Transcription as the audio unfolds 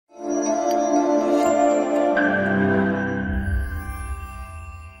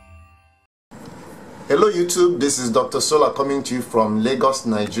Hello YouTube, this is Dr. Sola coming to you from Lagos,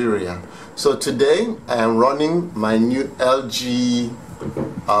 Nigeria. So today I am running my new LG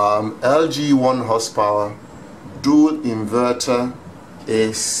 1 horsepower dual inverter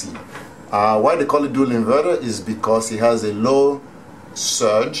AC. Why they call it dual inverter is because it has a low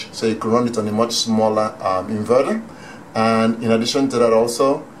surge, so you can run it on a much smaller inverter, and in addition to that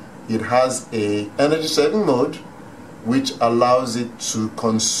also it has a energy saving mode which allows it to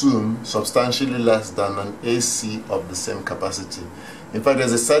consume substantially less than an AC of the same capacity. In fact,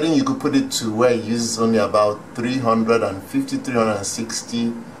 there's a setting you could put it to where it uses only about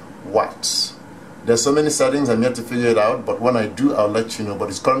 350-360 watts. There's so many settings, I'm yet to figure it out, but when I do, I'll let you know. But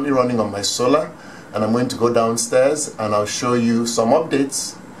it's currently running on my solar, and I'm going to go downstairs and I'll show you some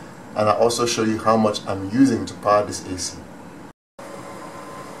updates, and I'll also show you how much I'm using to power this AC.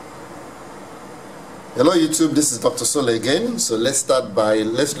 Hello YouTube, this is Dr. Sola again. So let's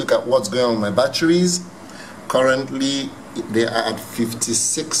look at what's going on with my batteries. Currently they are at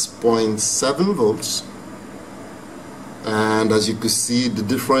 56.7 volts, and as you can see, the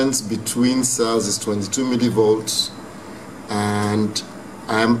difference between cells is 22 millivolts, and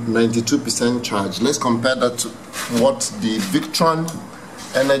I'm 92% charged. Let's compare that to what the Victron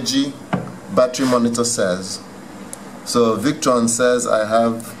energy battery monitor says. So Victron says I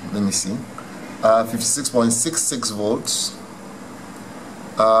have, let me see, 56.66 volts.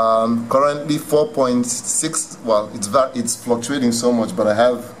 Currently 4.6. Well, it's fluctuating so much, but I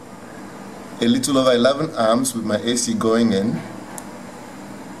have a little over 11 amps with my AC going in,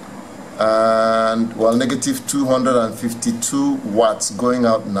 and well, negative 252 watts going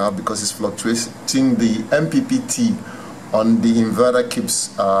out now because it's fluctuating. The MPPT on the inverter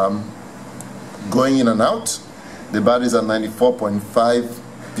keeps going in and out. The batteries are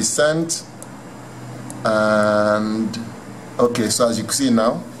 94.5%. And okay, so as you can see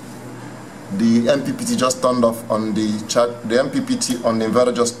now, the MPPT just turned off on the chart. The MPPT on the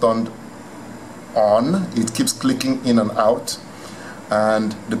inverter just turned on. It keeps clicking in and out,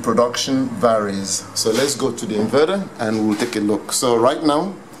 and the production varies. So let's go to the inverter and we'll take a look. So right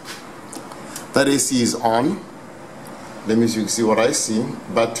now that AC is on. Let me see what I see.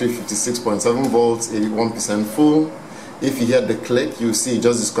 Battery 56.7 volts, 81% full. If you hear the click, you see it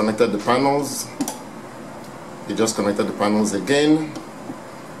just disconnected the panels. It just connected the panels again.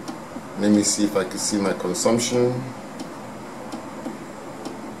 Let me see if I can see my consumption.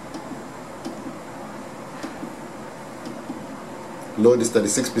 Load is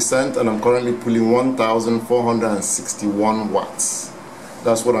 36%, and I'm currently pulling 1,461 watts.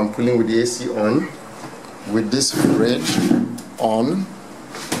 That's what I'm pulling with the AC on. With this fridge on,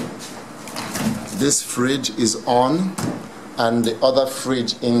 this fridge is on, and the other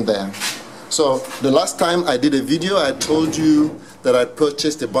fridge in there. So the last time I did a video, I told you that I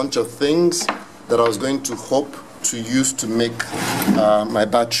purchased a bunch of things that I was going to hope to use to make my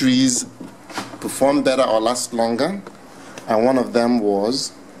batteries perform better or last longer. And one of them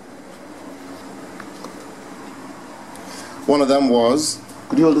was,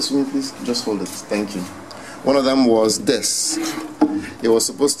 could you hold this for me please? Just hold it, thank you. One of them was this. It was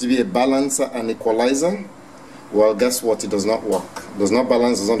supposed to be a balancer and equalizer. Well, guess what? It does not work. It does not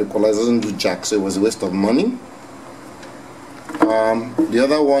balance, does not equalize, doesn't do jack, so it was a waste of money. The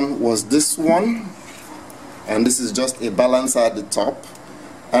other one was this one, and this is just a balancer at the top,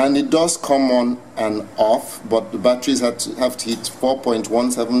 and it does come on and off, but the batteries have to hit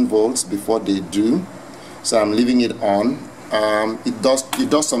 4.17 volts before they do, so I'm leaving it on. It does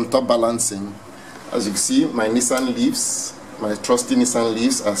some top balancing. As you can see, my Nissan Leafs, my trusty Nissan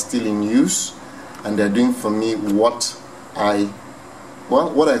Leafs, are still in use, and they're doing for me what I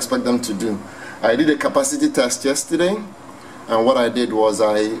expect them to do. I did a capacity test yesterday, and what I did was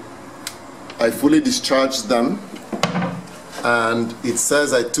I fully discharged them, and it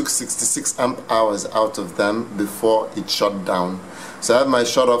says I took 66 amp hours out of them before it shut down. So I have my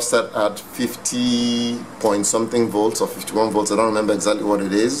shut off set at 50 point something volts or 51 volts, I don't remember exactly what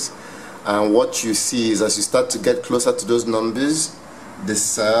it is. And what you see is as you start to get closer to those numbers, the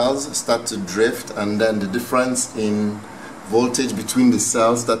cells start to drift, and then the difference in voltage between the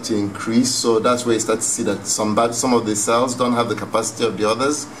cells start to increase. So that's where you start to see that some of the cells don't have the capacity of the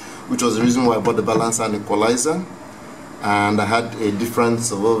others, which was the reason why I bought the balancer and equalizer. And I had a difference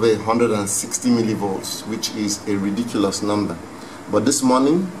of over 160 millivolts, which is a ridiculous number. But this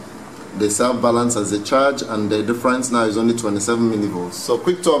morning they self-balance as they charge, and the difference now is only 27 millivolts. So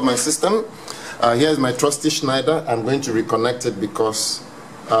quick tour of my system. Here's my trusty Schneider. I'm going to reconnect it because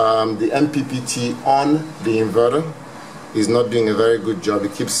the MPPT on the inverter is not doing a very good job.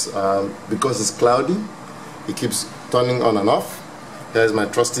 It keeps, because it's cloudy, it keeps turning on and off. Here's my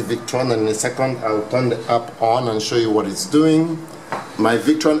trusty Victron, and in a second I'll turn the app on and show you what it's doing. My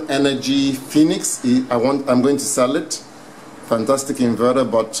Victron Energy Phoenix, I'm going to sell it. Fantastic inverter,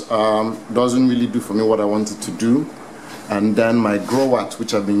 but doesn't really do for me what I wanted to do. And then my Growatt,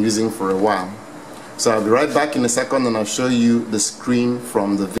 which I've been using for a while. So I'll be right back in a second and I'll show you the screen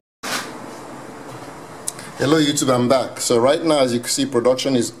from the video. Hello YouTube, I'm back. So right now, as you can see,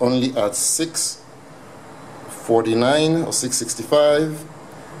 production is only at 649 or 665,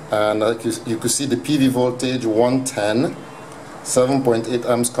 and you can see the PV voltage 110, 7.8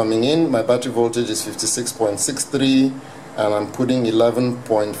 amps coming in. My battery voltage is 56.63, and I'm putting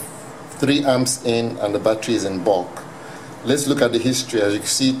 11.3 amps in, and the battery is in bulk. Let's look at the history. As you can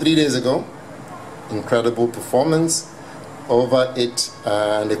see, 3 days ago, incredible performance, over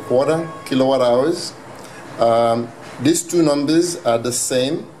 8.25 kilowatt hours. These two numbers are the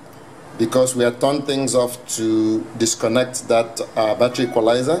same because we had turned things off to disconnect that battery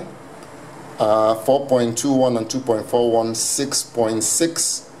equalizer. 4.21 and 2.41,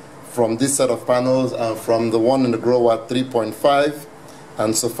 6.6 from this set of panels, and from the one in the Growatt 3.5.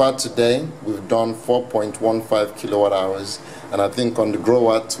 And so far today we've done 4.15 kilowatt hours, and I think on the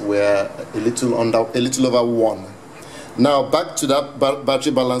Growatt we're a little over 1. Now back to that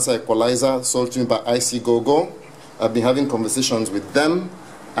battery balancer equalizer sold to me by ICGOGO. I've been having conversations with them,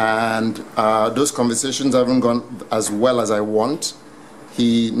 and those conversations haven't gone as well as I want.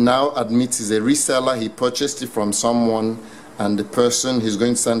 He now admits he's a reseller. He purchased it from someone, and the person, he's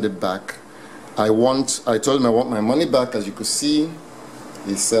going to send it back. I told him I want my money back. As you could see,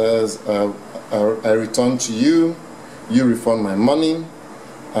 he says I return to you, you refund my money.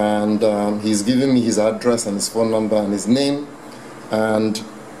 And he's giving me his address and his phone number and his name, and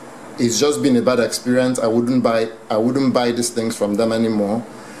it's just been a bad experience. I wouldn't buy these things from them anymore.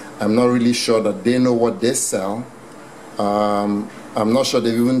 I'm not really sure that they know what they sell. I'm not sure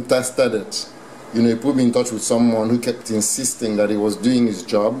they've even tested it. You know, he put me in touch with someone who kept insisting that he was doing his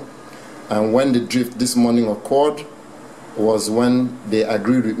job, and when the drift this morning occurred was when they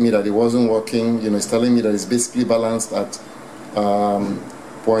agreed with me that it wasn't working. You know, he's telling me that it's basically balanced at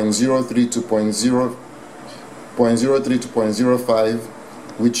 0.03 to 0.05,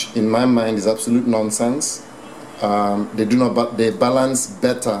 which in my mind is absolute nonsense. They balance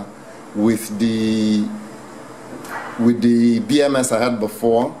better with the BMS I had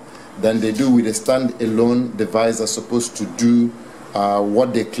before than they do with a standalone device that's supposed to do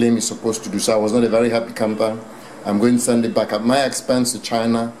what they claim it's supposed to do. So I was not a very happy camper. I'm going to send it back at my expense to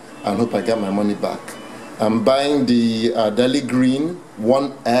China and hope I get my money back. I'm buying the Delhi Green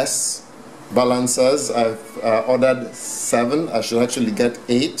 1S balancers. I've ordered 7. I should actually get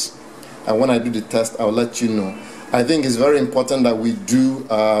 8. And when I do the test, I'll let you know. I think it's very important that we do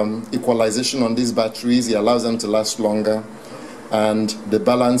equalization on these batteries. It allows them to last longer. And the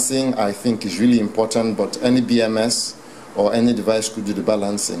balancing, I think, is really important. But any BMS or any device could do the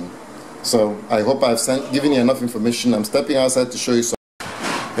balancing. So I hope I've given you enough information. I'm stepping outside to show you something.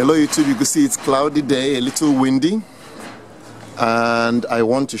 Hello YouTube, you can see it's cloudy day, a little windy, and I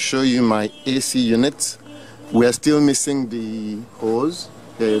want to show you my AC unit. We are still missing the hose.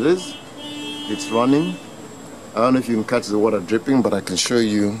 Here it is. It's running. I don't know if you can catch the water dripping, but I can show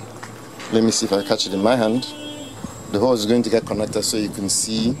you. Let me see if I catch it in my hand. The hose is going to get connected so you can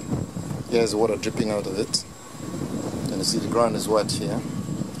see. Here's the water dripping out of it. And you see the ground is wet here.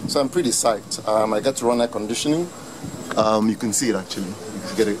 So I'm pretty psyched. I get to run air conditioning. You can see it actually. You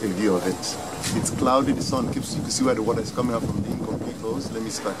can get a view of it. It's cloudy, the sun keeps, you can see where the water is coming out from the incomplete hose. Let me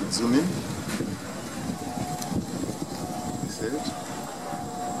see if I can zoom in. You see it?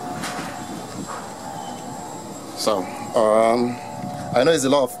 So, I know it's a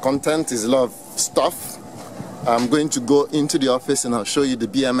lot of content, it's a lot of stuff. I'm going to go into the office and I'll show you the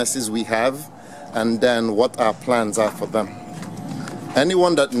BMSs we have and then what our plans are for them.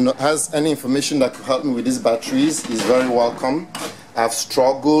 Anyone that has any information that could help me with these batteries is very welcome. I've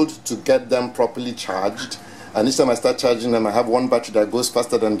struggled to get them properly charged, and each time I start charging them I have one battery that goes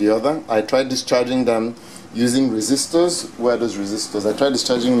faster than the other. I tried discharging them using resistors. Where are those resistors? I tried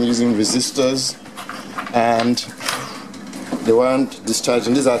discharging them using resistors and they weren't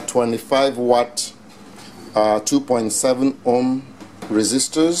discharging. These are 25 watt 2.7 ohm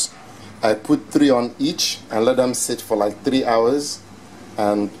resistors. I put 3 on each and let them sit for like 3 hours,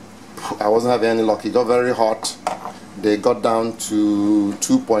 and I wasn't having any luck. It got very hot. They got down to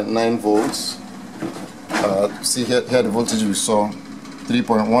 2.9 volts. See here the voltage we saw,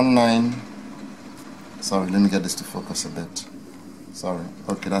 3.19. Sorry, let me get this to focus a bit. Sorry,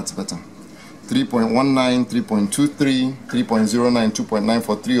 okay, that's better. 3.19, 3.23, 3.09,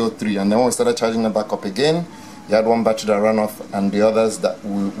 2.94, 303, and then when we started charging them back up again, You had one battery that ran off, and the others that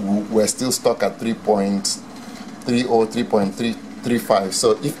were still stuck at 3.30, 3.35.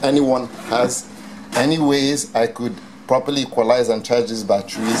 So if anyone has any ways I could properly equalize and charge these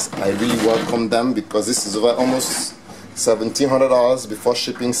batteries, I really welcome them, because this is over almost $1,700 before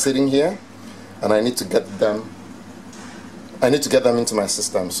shipping sitting here, and I need to get them into my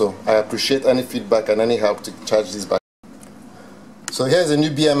system. So I appreciate any feedback and any help to charge these batteries. So here's a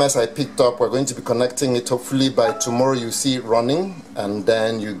new BMS I picked up. We're going to be connecting it. Hopefully by tomorrow you see it running, and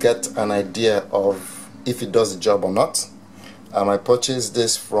then you get an idea of if it does the job or not. I purchased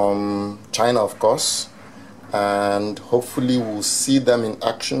this from China, of course, and hopefully we'll see them in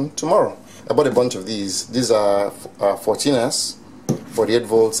action tomorrow. I bought a bunch of these. These are 14S, 48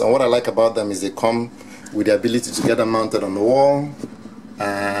 volts, and what I like about them is they come with the ability to get them mounted on the wall,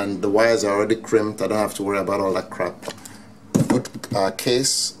 and the wires are already crimped. I don't have to worry about all that crap. Good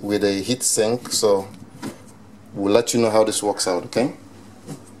case with a heat sink, so we'll let you know how this works out, okay?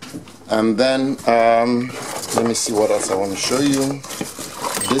 And then let me see what else I want to show you.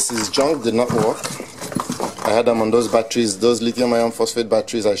 This is junk, did not work. I had them on those batteries, those lithium iron phosphate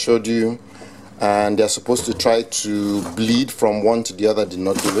batteries I showed you, and they're supposed to try to bleed from one to the other, did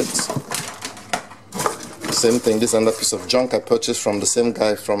not do it. Same thing, this is another piece of junk I purchased from the same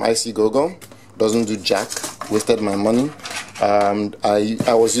guy from ICGOGO. Doesn't do jack, wasted my money.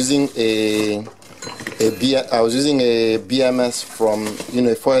 I was using a BMS from,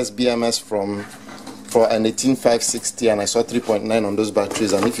 a 4S BMS for an 18560, and I saw 3.9 on those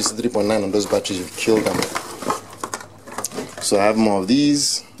batteries, and if you see 3.9 on those batteries, you've killed them. So I have more of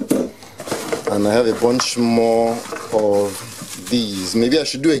these, and I have a bunch more of these. Maybe I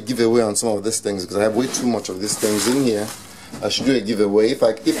should do a giveaway on some of these things, because I have way too much of these things in here. I should do a giveaway.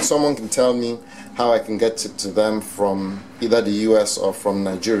 If someone can tell me how I can get it to them from either the US or from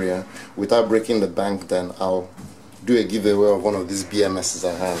Nigeria without breaking the bank, then I'll do a giveaway of one of these BMSs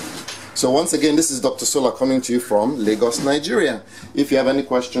I have. So once again, this is Dr. Solar coming to you from Lagos, Nigeria. If you have any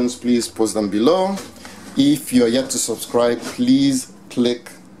questions, please post them below. If you're yet to subscribe, please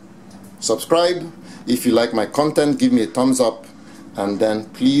click subscribe. If you like my content, give me a thumbs up, and then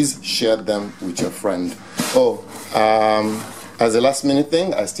please share them with your friend. As a last minute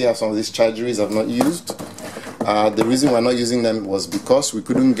thing, I still have some of these chargeries I've not used. The reason we're not using them was because we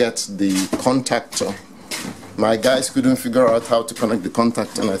couldn't get the contactor. My guys couldn't figure out how to connect the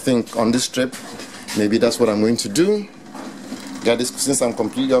contactor, and I think on this trip, maybe that's what I'm going to do. Get this, since I'm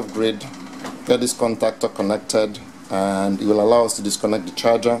completely off grid, get this contactor connected, and it will allow us to disconnect the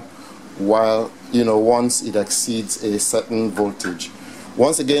charger while, once it exceeds a certain voltage.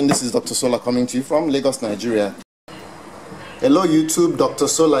 Once again, this is Dr. Solar coming to you from Lagos, Nigeria. Hello YouTube, Dr.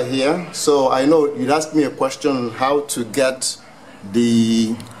 Solar here. So I know you'd asked me a question on how to get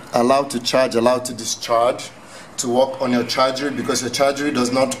the allow to charge, allow to discharge to work on your Chargery, because your Chargery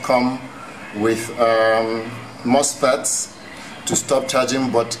does not come with MOSFETs to stop charging,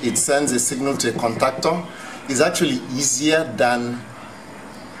 but it sends a signal to a contactor. It's actually easier than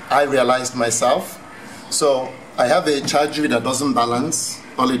I realized myself. So I have a Chargery that doesn't balance.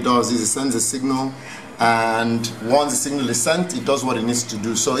 All it does is it sends a signal, and once the signal is sent, it does what it needs to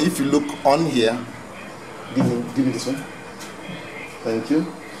do. So if you look on here, give me this one. Thank you.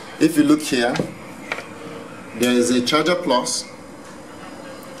 If you look here, there is a charger plus,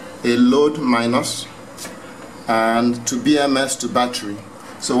 a load minus, and to BMS to battery.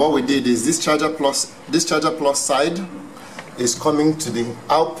 So what we did is this charger plus side is coming to the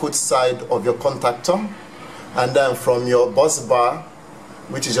output side of your contactor, and then from your bus bar,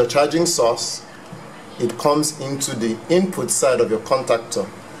 which is your charging source, it comes into the input side of your contactor.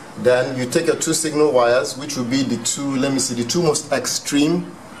 Then you take your two signal wires, which will be the two most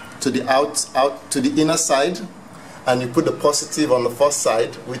extreme to the to the inner side, and you put the positive on the first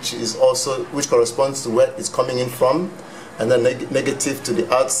side, which corresponds to where it's coming in from, and then negative to the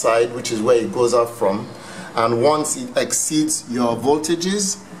outside, which is where it goes out from. And once it exceeds your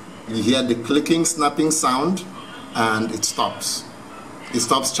voltages, you hear the clicking, snapping sound, and it stops. It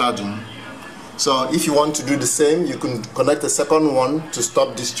stops charging. So if you want to do the same, you can connect a second one to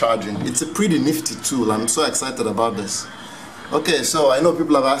stop discharging. It's a pretty nifty tool. I'm so excited about this. Okay, so I know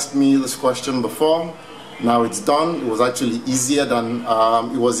people have asked me this question before. Now it's done. It was actually easier than,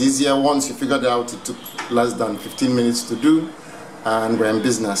 it was easier once you figured it out. It took less than 15 minutes to do, and we're in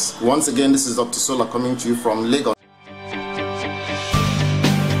business. Once again, this is Dr. Solar coming to you from Lagos.